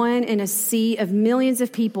one in a sea of millions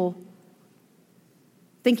of people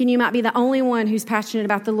thinking you might be the only one who's passionate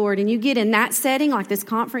about the Lord. And you get in that setting, like this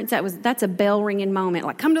conference, that's a bell ringing moment.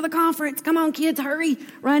 Like, come to the conference. Come on, kids, hurry.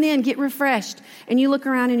 Run in, get refreshed. And you look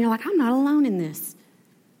around and you're like, I'm not alone in this.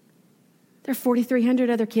 There are 4,300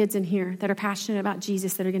 other kids in here that are passionate about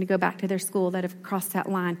Jesus that are going to go back to their school that have crossed that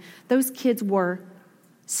line. Those kids were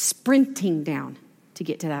sprinting down to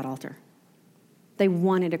get to that altar. They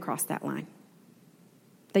wanted to cross that line.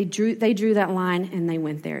 They drew that line and they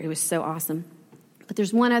went there. It was so awesome. But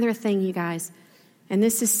there's one other thing, you guys, and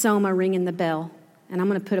this is Soma ringing the bell, and I'm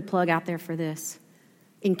going to put a plug out there for this.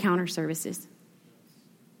 Encounter services.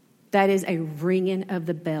 That is a ringing of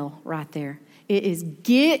the bell right there. It is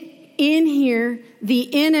get in here, the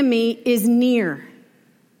enemy is near.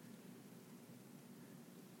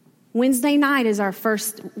 Wednesday night is our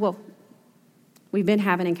first, we've been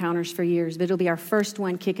having encounters for years, but it'll be our first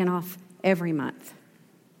one kicking off every month.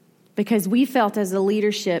 Because we felt as a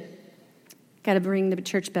leadership, got to bring the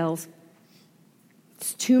church bells.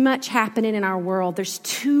 It's too much happening in our world. There's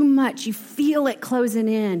too much. You feel it closing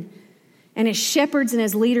in. And as shepherds and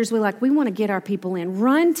as leaders, we want to get our people in.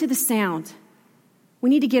 Run to the sound. We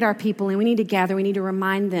need to get our people in. We need to gather. We need to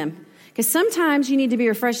remind them. Because sometimes you need to be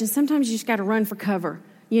refreshed, and sometimes you just got to run for cover.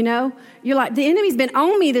 You're like, the enemy's been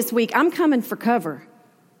on me this week. I'm coming for cover.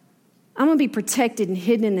 I'm going to be protected and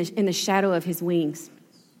hidden in the shadow of his wings.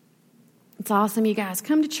 It's awesome, you guys.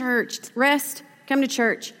 Come to church. Rest. Come to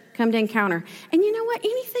church. Come to encounter. And you know what?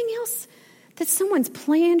 Anything else that someone's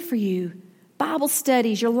planned for you, Bible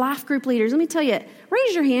studies, your life group leaders. Let me tell you,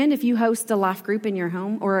 raise your hand if you host a life group in your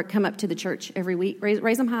home or come up to the church every week.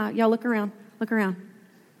 Raise them high. Y'all look around. Look around.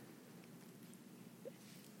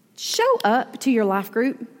 Show up to your life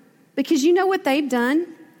group because you know what they've done?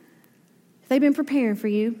 They've been preparing for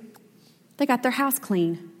you. They got their house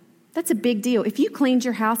clean. That's a big deal. If you cleaned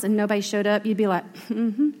your house and nobody showed up, you'd be like,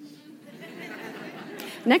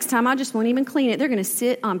 Next time, I just won't even clean it. They're going to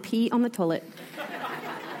sit on pee on the toilet.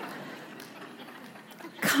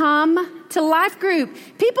 Come to life group.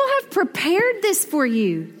 People have prepared this for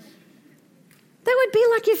you. That would be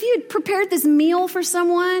like if you had prepared this meal for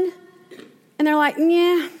someone and they're like,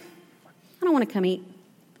 yeah, I don't want to come eat.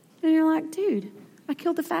 And you're like, dude, I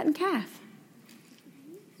killed the fattened calf.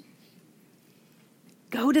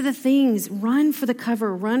 Go to the things. Run for the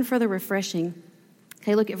cover. Run for the refreshing.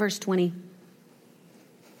 Okay, look at verse 20.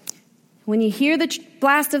 When you hear the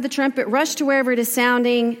blast of the trumpet, rush to wherever it is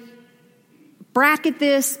sounding. Bracket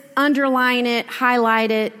this, underline it,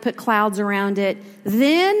 highlight it, put clouds around it.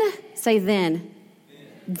 Then, say then.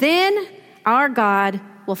 Then our God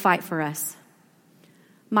will fight for us.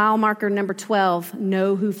 Mile marker number 12,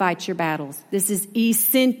 know who fights your battles. This is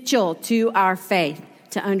essential to our faith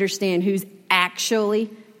to understand who's actually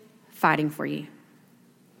fighting for you.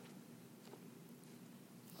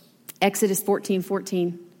 Exodus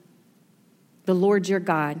 14:14. The Lord your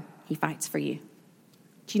God, he fights for you.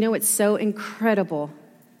 Do you know what's so incredible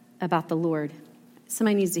about the Lord?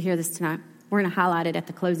 Somebody needs to hear this tonight. We're going to highlight it at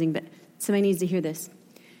the closing, but somebody needs to hear this.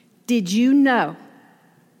 Did you know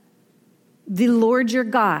the Lord your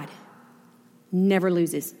God never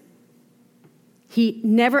loses? He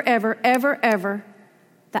never, ever, ever, ever,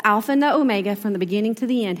 the Alpha and the Omega from the beginning to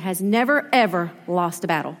the end, has never, ever lost a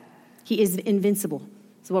battle. He is invincible,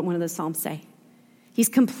 is what one of the Psalms say. He's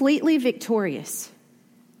completely victorious.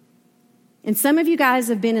 And some of you guys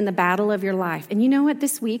have been in the battle of your life. And you know what?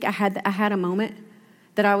 This week I had a moment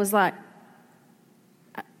that I was like,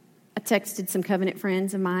 I texted some covenant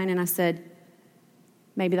friends of mine and I said,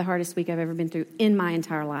 maybe the hardest week I've ever been through in my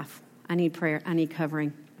entire life. I need prayer. I need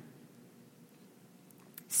covering.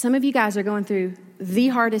 Some of you guys are going through the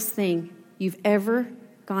hardest thing you've ever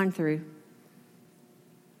gone through.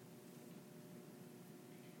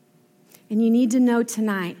 And you need to know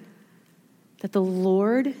tonight that the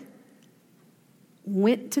Lord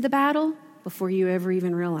went to the battle before you ever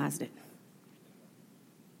even realized it.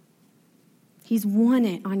 He's won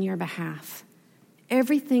it on your behalf.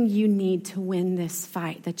 Everything you need to win this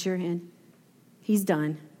fight that you're in, He's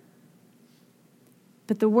done.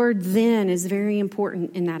 But the word then is very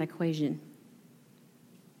important in that equation.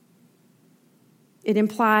 It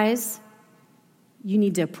implies you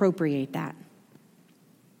need to appropriate that.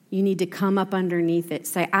 You need to come up underneath it.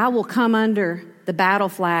 Say, I will come under the battle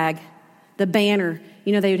flag, the banner.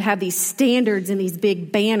 You know, they would have these standards and these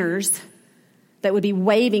big banners that would be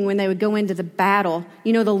waving when they would go into the battle.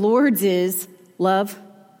 You know, the Lord's is love.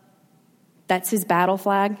 That's His battle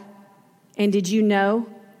flag. And did you know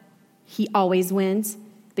He always wins?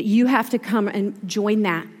 But you have to come and join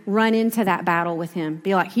that. Run into that battle with Him.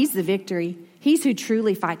 Be like, He's the victory. He's who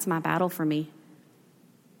truly fights my battle for me.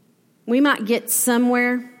 We might get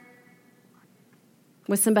somewhere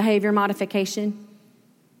with some behavior modification.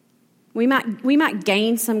 We might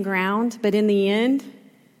gain some ground, but in the end,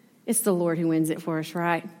 it's the Lord who wins it for us,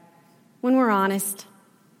 right? When we're honest,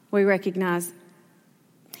 we recognize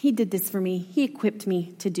He did this for me. He equipped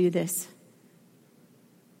me to do this.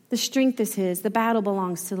 The strength is His. The battle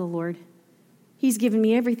belongs to the Lord. He's given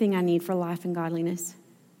me everything I need for life and godliness.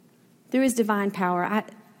 Through His divine power,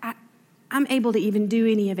 I'm able to even do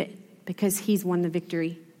any of it because He's won the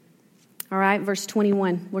victory. All right, verse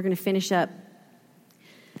 21. We're going to finish up.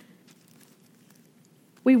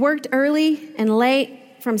 We worked early and late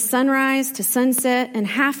from sunrise to sunset, and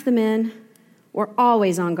half the men were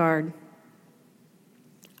always on guard.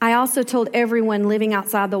 I also told everyone living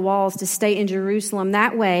outside the walls to stay in Jerusalem.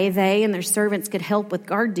 That way, they and their servants could help with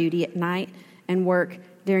guard duty at night and work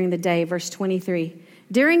during the day. Verse 23.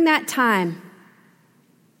 During that time,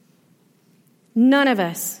 none of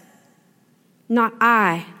us, not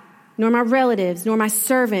I, nor my relatives, nor my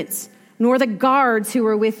servants, nor the guards who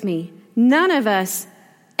were with me, none of us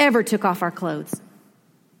ever took off our clothes.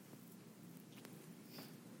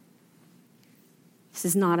 This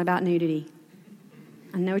is not about nudity.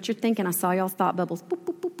 I know what you're thinking. I saw y'all's thought bubbles. Boop,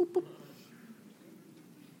 boop, boop, boop, boop.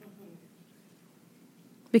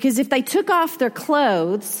 Because if they took off their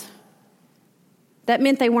clothes, that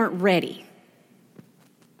meant they weren't ready.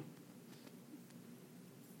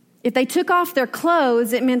 If they took off their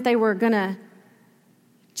clothes, it meant they were going to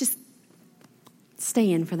just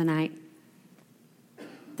stay in for the night.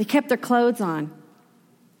 They kept their clothes on.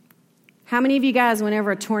 How many of you guys,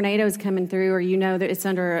 whenever a tornado is coming through, or you know that it's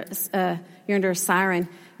under you're under a siren,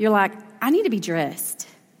 you're like, I need to be dressed.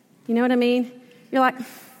 You know what I mean? You're like,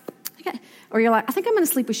 or you're like, I think I'm going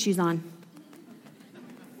to sleep with shoes on.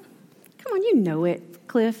 Come on, you know it.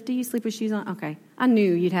 Cliff, do you sleep with shoes on? Okay, I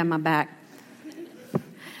knew you'd have my back.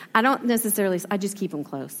 I don't necessarily, I just keep them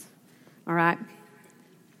close. All right?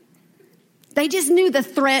 They just knew the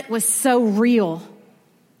threat was so real.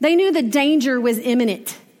 They knew the danger was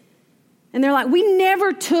imminent. And they're like, we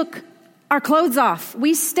never took our clothes off.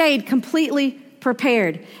 We stayed completely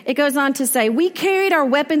prepared. It goes on to say, we carried our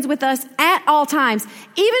weapons with us at all times,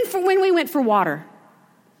 even for when we went for water.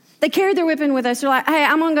 They carried their weapon with us. They're like, hey,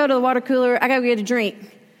 I'm going to go to the water cooler. I got to get a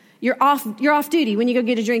drink. You're off duty. When you go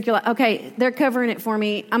get a drink, you're like, okay, they're covering it for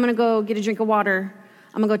me. I'm going to go get a drink of water.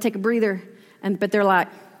 I'm going to go take a breather. But they're like,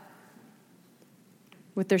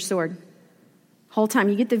 with their sword. Whole time.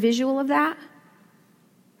 You get the visual of that?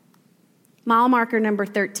 Mile marker number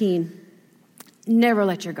 13. Never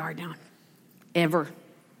let your guard down. Ever.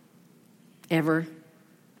 Ever.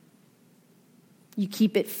 You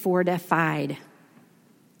keep it fortified.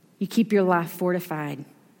 You keep your life fortified.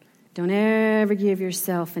 Don't ever give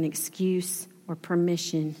yourself an excuse or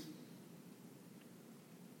permission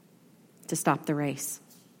to stop the race.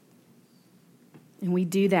 And we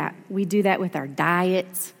do that. We do that with our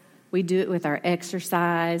diets. We do it with our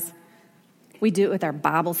exercise. We do it with our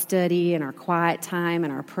Bible study and our quiet time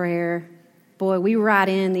and our prayer. Boy, we write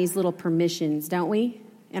in these little permissions, don't we,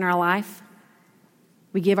 in our life?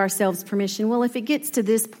 We give ourselves permission. Well, if it gets to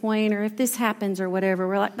this point or if this happens or whatever,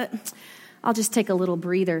 we're like, but I'll just take a little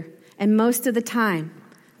breather. And most of the time,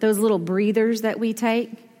 those little breathers that we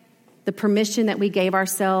take the permission that we gave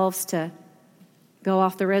ourselves to go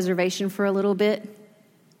off the reservation for a little bit,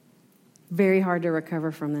 very hard to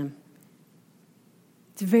recover from them.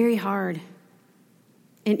 It's very hard.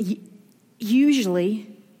 And usually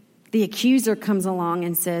the accuser comes along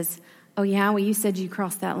and says, oh yeah, well you said you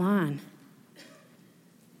crossed that line.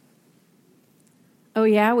 Oh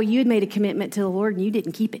yeah, well you had made a commitment to the Lord and you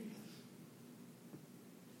didn't keep it.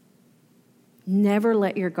 Never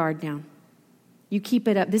let your guard down. You keep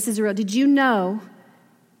it up. This is real. Did you know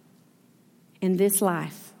in this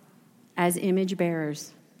life as image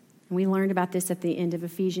bearers, and we learned about this at the end of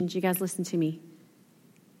Ephesians, you guys listen to me.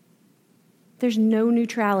 There's no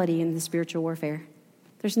neutrality in the spiritual warfare.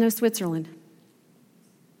 There's no Switzerland.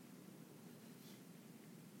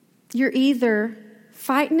 You're either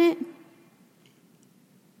fighting it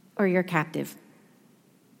or you're captive.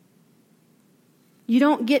 You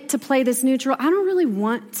don't get to play this neutral. I don't really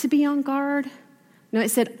want to be on guard. No, it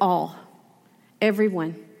said all.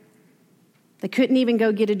 Everyone. They couldn't even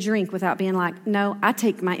go get a drink without being like, no, I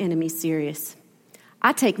take my enemy serious.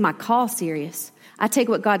 I take my call serious. I take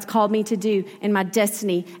what God's called me to do and my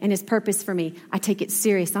destiny and his purpose for me. I take it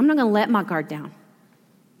serious. I'm not going to let my guard down.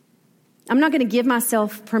 I'm not going to give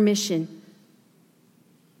myself permission.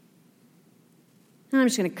 I'm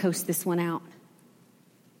just going to coast this one out.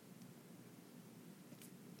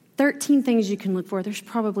 13 things you can look for. There's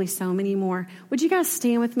probably so many more. Would you guys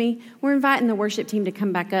stand with me? We're inviting the worship team to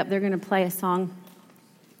come back up. They're going to play a song.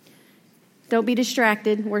 Don't be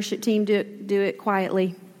distracted. Worship team, do it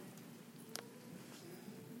quietly.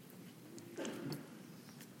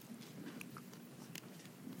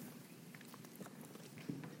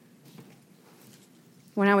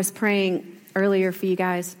 When I was praying earlier for you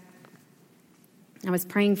guys, I was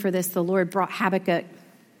praying for this. The Lord brought Habakkuk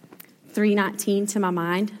 3:19 to my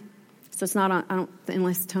mind. So it's not on,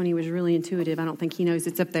 unless Tony was really intuitive, I don't think he knows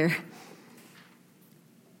it's up there.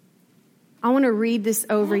 I want to read this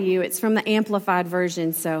over you. It's from the Amplified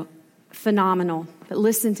version, so phenomenal. But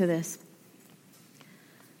listen to this.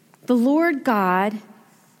 The Lord God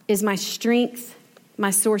is my strength,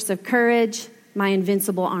 my source of courage, my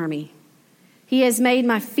invincible army. He has made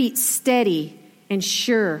my feet steady and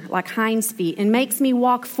sure like hinds feet and makes me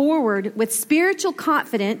walk forward with spiritual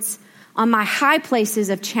confidence on my high places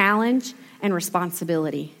of challenge and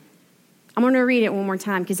responsibility. I'm going to read it one more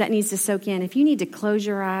time because that needs to soak in. If you need to close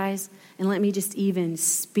your eyes and let me just even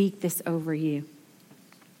speak this over you.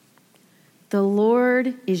 The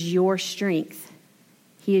Lord is your strength.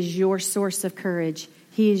 He is your source of courage.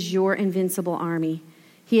 He is your invincible army.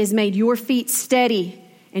 He has made your feet steady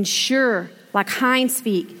and sure like hinds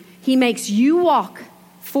feet. He makes you walk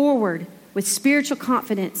forward with spiritual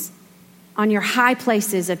confidence on your high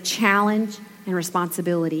places of challenge and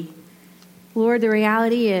responsibility. Lord, the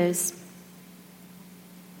reality is,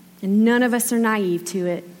 and none of us are naive to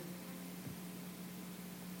it,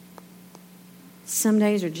 some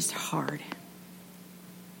days are just hard.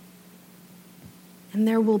 And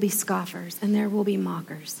there will be scoffers, and there will be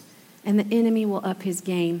mockers, and the enemy will up his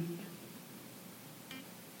game.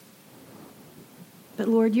 But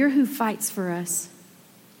Lord, you're who fights for us.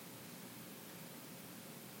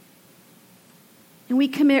 And we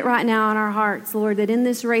commit right now in our hearts, Lord, that in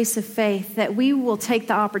this race of faith, that we will take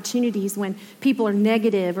the opportunities when people are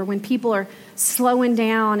negative or when people are slowing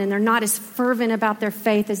down and they're not as fervent about their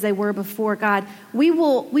faith as they were before. God, we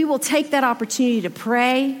will take that opportunity to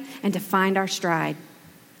pray and to find our stride.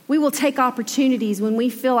 We will take opportunities when we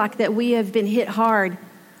feel like that we have been hit hard,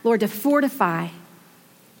 Lord, to fortify,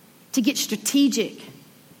 to get strategic,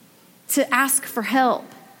 to ask for help,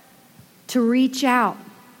 to reach out,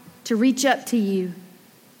 to reach up to you.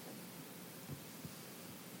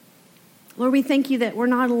 Lord, we thank you that we're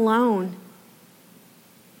not alone,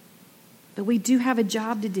 but we do have a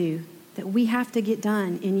job to do that we have to get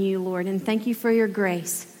done in you, Lord, and thank you for your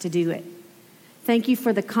grace to do it. Thank you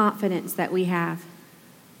for the confidence that we have.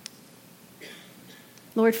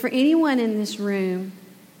 Lord, for anyone in this room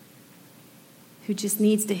who just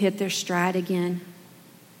needs to hit their stride again,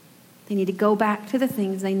 they need to go back to the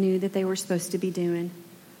things they knew that they were supposed to be doing.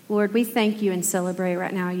 Lord, we thank you and celebrate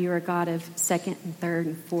right now you're a God of second and third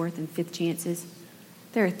and fourth and fifth chances.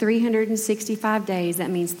 There are 365 days. That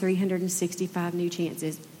means 365 new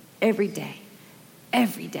chances every day.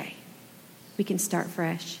 Every day. We can start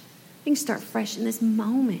fresh. We can start fresh in this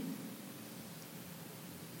moment.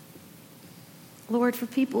 Lord, for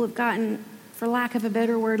people who've gotten, for lack of a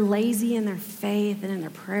better word, lazy in their faith and in their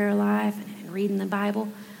prayer life and reading the Bible,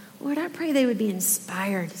 Lord, I pray they would be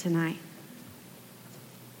inspired tonight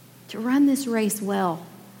to run this race well,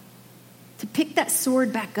 to pick that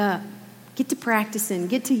sword back up, get to practicing,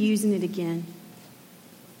 get to using it again.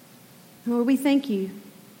 Lord, we thank you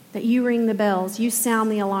that you ring the bells, you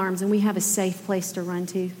sound the alarms, and we have a safe place to run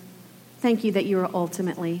to. Thank you that you are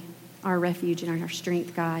ultimately our refuge and our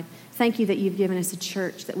strength, God. Thank you that you've given us a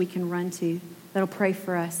church that we can run to, that'll pray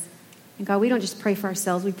for us. And God, we don't just pray for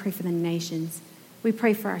ourselves, we pray for the nations. We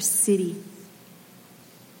pray for our city.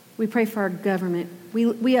 We pray for our government. We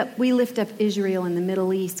lift up Israel in the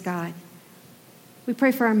Middle East, God. We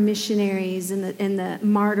pray for our missionaries and the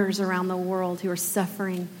martyrs around the world who are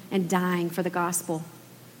suffering and dying for the gospel.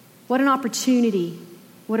 What an opportunity,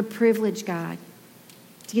 what a privilege, God,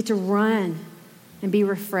 to get to run and be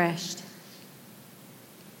refreshed.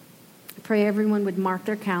 I pray everyone would mark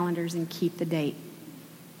their calendars and keep the date.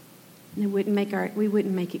 And we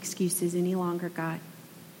wouldn't make excuses any longer, God.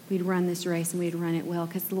 We'd run this race and we'd run it well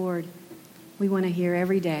because, Lord, we want to hear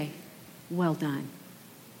every day, well done.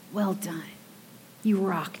 Well done. You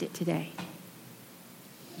rocked it today.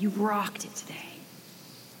 You rocked it today.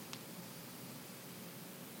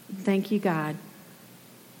 Thank you, God,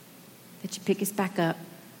 that you pick us back up.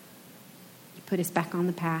 You put us back on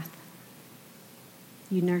the path.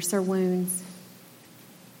 You nurse our wounds.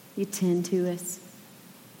 You tend to us.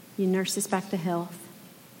 You nurse us back to health.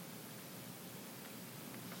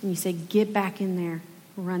 And you say, get back in there.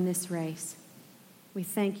 Run this race. We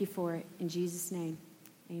thank you for it. In Jesus' name,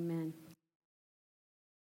 amen.